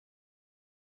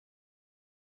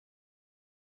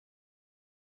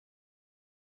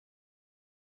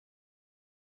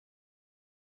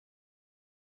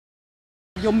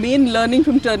your main learning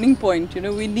from turning point. You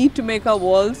know, we need to make our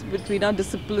walls between our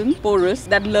discipline porous,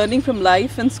 that learning from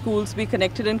life and schools be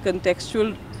connected and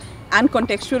contextual. And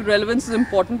contextual relevance is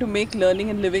important to make learning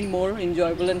and living more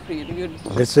enjoyable and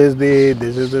creative. This is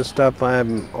the stuff I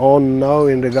am on now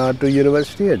in regard to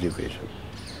university education.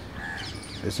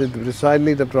 This is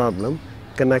precisely the problem: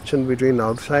 connection between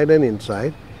outside and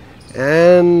inside,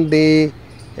 and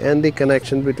the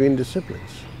connection between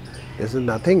disciplines. This is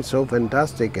nothing so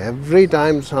fantastic. Every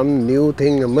time some new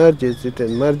thing emerges, it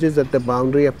emerges at the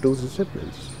boundary of two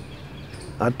disciplines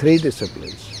or three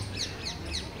disciplines.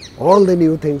 All the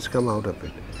new things come out of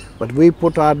it. But we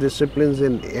put our disciplines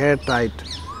in airtight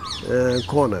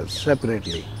corners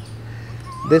separately.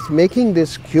 Making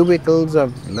these cubicles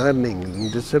of learning,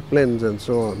 disciplines and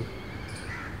so on,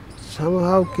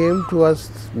 somehow came to us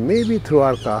maybe through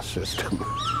our caste system.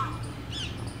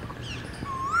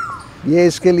 ये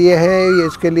इसके लिए है, ये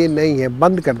इसके लिए नहीं है,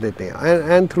 बंद कर देते हैं.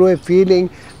 And through a feeling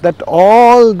that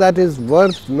all that is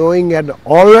worth knowing had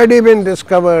already been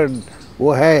discovered.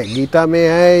 वो है, गीता में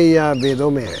है या वेदों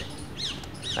में है.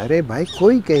 अरे भाई,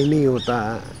 कोई कहीं नहीं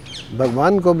होता.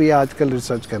 भगवान को भी आजकल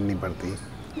रिसर्च करनी पड़ती.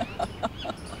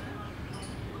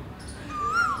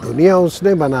 दुनिया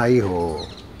उसने बनाई हो,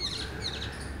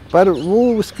 पर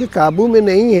वो उसके काबू में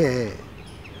नहीं है.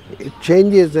 It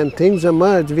changes and things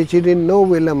emerge which he didn't know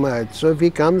will emerge. So if he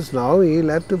comes now, he'll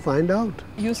have to find out.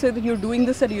 You say that you're doing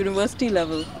this at university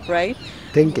level, right?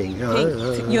 Thinking.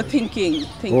 You're thinking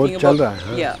वो चल रहा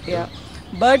है. Yeah.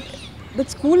 But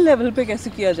school level पे कैसे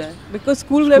किया जाए? Because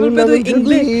school level पे तो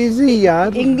English, easy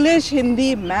यार. English,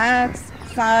 Hindi, Maths,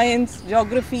 Science,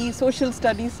 Geography, Social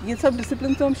Studies, ये सब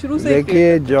disciplines तो हम शुरू से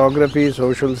देखिए, Geography,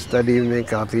 Social Studies में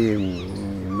काफ़ी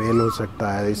मेल हो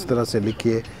सकता है. इस तरह से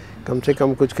लिखिए. कम से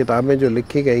कम कुछ किताबें जो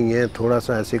लिखी गई हैं, थोड़ा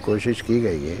सा ऐसी कोशिश की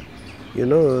गई है. You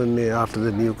know, after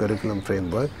the new curriculum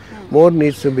framework, more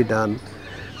needs to be done.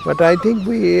 But I think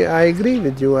I agree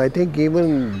with you. I think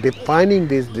even defining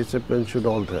these disciplines should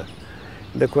alter.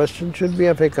 The question should be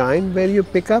of a kind where you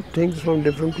pick up things from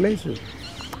different places.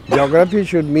 Geography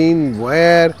should mean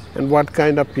where and what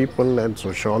kind of people, and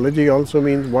sociology also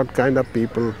means what kind of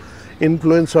people.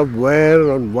 Influence of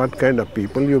where on what kind of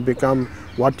people you become,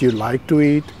 what you like to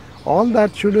eat, all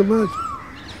that should emerge.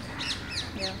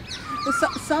 Yeah.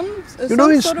 You know,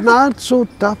 it's not so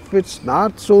tough, it's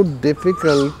not so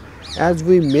difficult as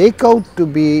we make out to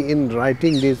be in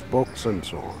writing these books and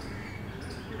so on.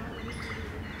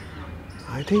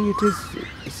 I think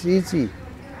it's easy.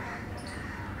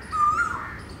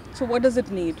 So what does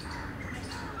it need?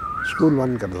 School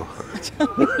बंद कर दो.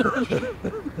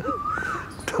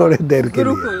 थोड़ी देर के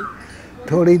लिए.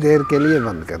 थोड़ी देर के लिए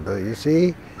बंद कर दो. You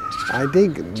see, I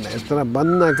think इस तरह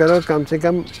बंद ना करो, कम से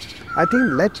कम I think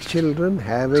let children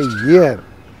have a year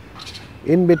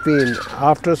in between,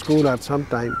 after school or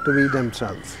sometime, to be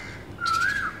themselves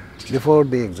before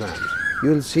the exams.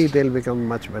 You will see they'll become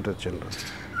much better children.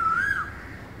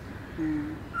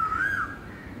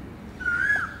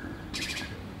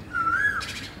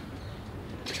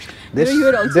 This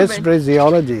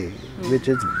phraseology, which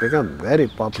has become very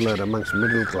popular amongst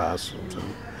middle class.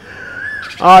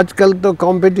 आजकल तो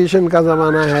competition का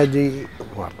ज़माना है जी.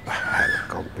 What the hell,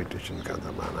 competition का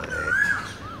ज़माना है.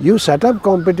 You set up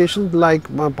competitions like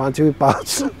पांचवी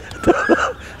पास.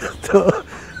 तो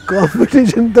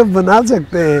competition तो बना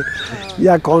सकते हैं.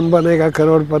 या कौन बनेगा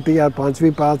करोड़पति या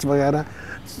पांचवी पास वगैरह.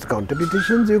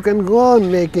 Competitions you can go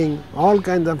on making all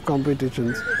kinds of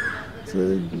competitions. So,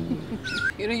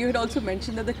 you know, you had also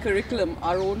mentioned that the curriculum,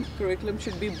 our own curriculum,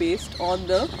 should be based on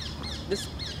the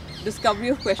discovery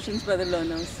of questions by the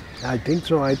learners. I think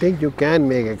so. I think you can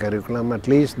make a curriculum. At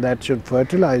least that should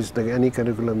fertilize any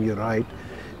curriculum you write,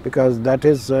 because that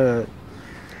is there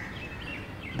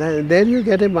you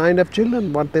get a mind of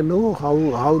children, what they know,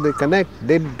 how they connect.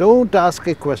 They don't ask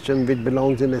a question which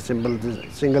belongs in a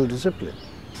single discipline.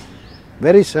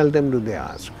 Very seldom do they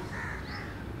ask.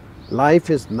 Life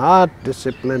is not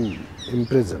discipline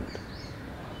imprisoned,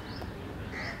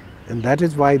 and that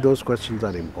is why those questions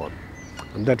are important.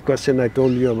 And that question I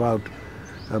told you about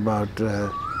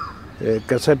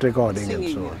cassette recording and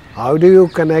so on. How do you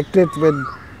connect it with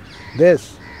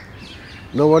this?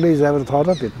 Nobody has ever thought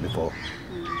of it before.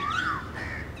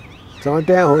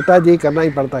 समझते हैं होता जी करना ही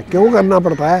पड़ता है. क्यों करना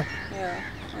पड़ता है?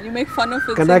 And you make fun of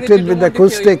it. Connected with the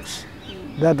acoustics.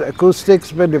 That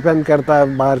acoustics पे डिपेंड करता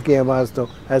है बाहर की आवाज़. तो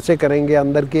ऐसे करेंगे,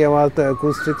 अंदर की आवाज़ तो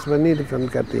acoustics पे नहीं डिपेंड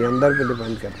करती है, अंदर पे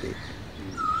डिपेंड करती है.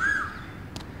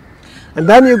 And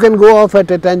then you can go off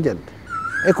at a tangent.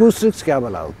 Acoustics क्या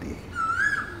भला होती है?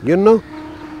 You know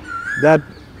that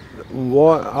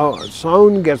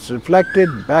sound gets reflected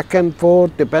back and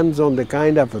forth, depends on the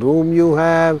kind of room you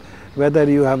have, whether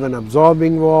you have an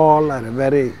absorbing wall or a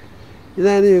very,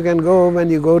 then you can go, when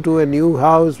you go to a new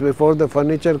house, before the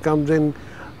furniture comes in,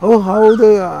 oh, how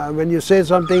the, when you say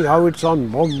something, how it's on,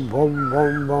 boom, boom,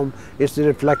 boom, boom, it's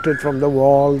reflected from the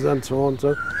walls and so on.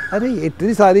 So,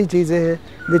 itni sari cheezein hain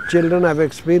which children have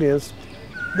experienced,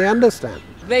 they understand.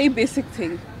 Very basic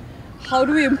thing. How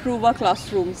do we improve our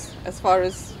classrooms as far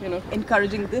as,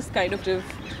 encouraging this kind of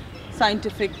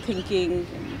scientific thinking,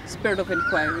 spirit of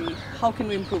inquiry? How can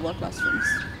we improve our classrooms?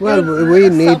 Well, we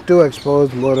need to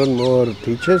expose more and more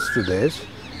teachers to this,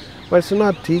 but it's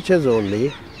not teachers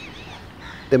only.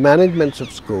 The managements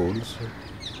of schools,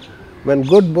 when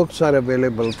good books are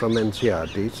available from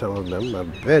NCERT, some of them are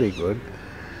very good,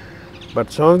 but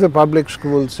some of the public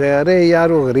schools say, अरे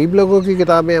यार वो गरीब लोगों की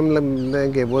किताबें हम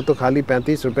लेंगे, वो तो खाली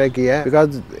 35 रुपए की है,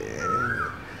 because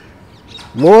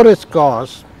more is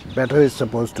cost, better is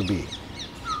supposed to be.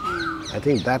 I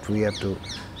think that we have to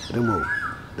remove.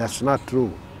 That's not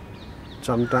true.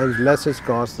 Sometimes less is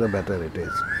cost, the better it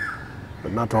is,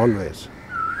 but not always.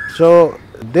 So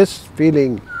this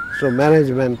feeling, so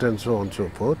management and so on and so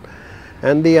forth.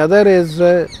 And the other is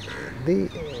the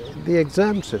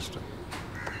exam system.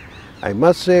 I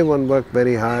must say one worked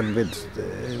very hard with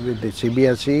the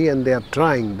CBSE, and they are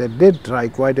trying, they did try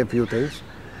quite a few things.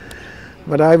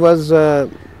 But I was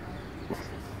in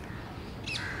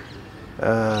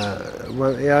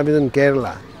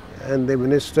Kerala, and the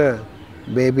minister,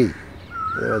 baby,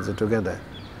 they were together.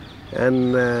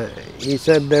 And he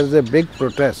said there was a big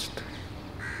protest.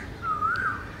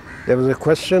 There was a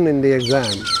question in the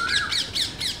exam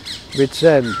which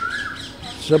said,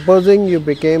 supposing you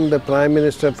became the Prime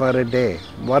Minister for a day,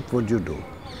 what would you do?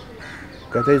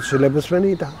 कहते syllabus में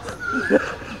नहीं था.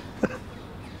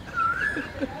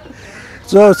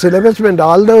 So syllabus में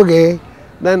डाल दोगे,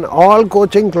 then all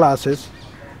coaching classes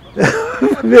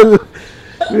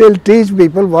will teach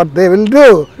people what they will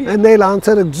do, and they'll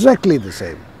answer exactly the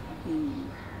same.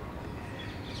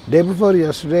 Day before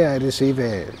yesterday, I received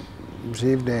a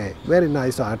very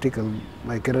nice article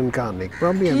by Kiran Karnik.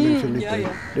 Probably I mentioned it to you.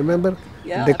 Remember?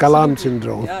 Yeah, the Kalam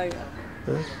syndrome.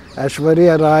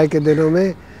 Aishwarya Rai के दिनों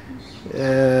में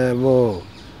वो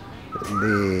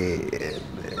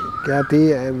क्या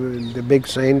थी, the big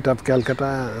saint of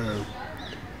Calcutta.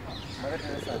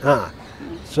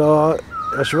 So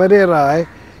Aishwarya Rai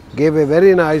gave a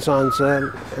very nice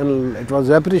answer, and it was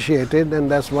appreciated,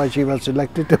 and that's why she was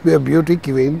selected to be a beauty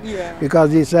queen,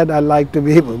 because he said, I like to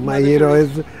be, my hero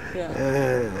is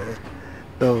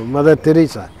Mother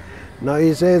Teresa. Now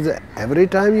he says, every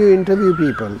time you interview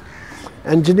people,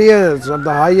 engineers of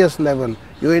the highest level,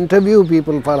 you interview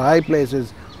people for high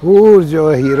places, who's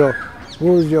your hero,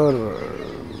 who's your,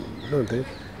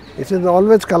 he says,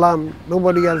 always Kalam,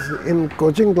 nobody else. In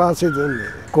coaching classes, in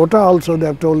Kota also, they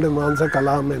have told him, answer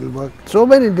Kalam, it'll work. So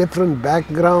many different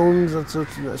backgrounds,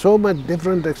 so much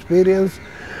different experience,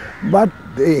 but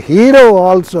the hero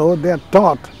also, they are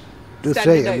taught to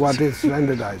say what is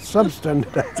standardized,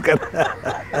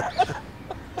 substandardized.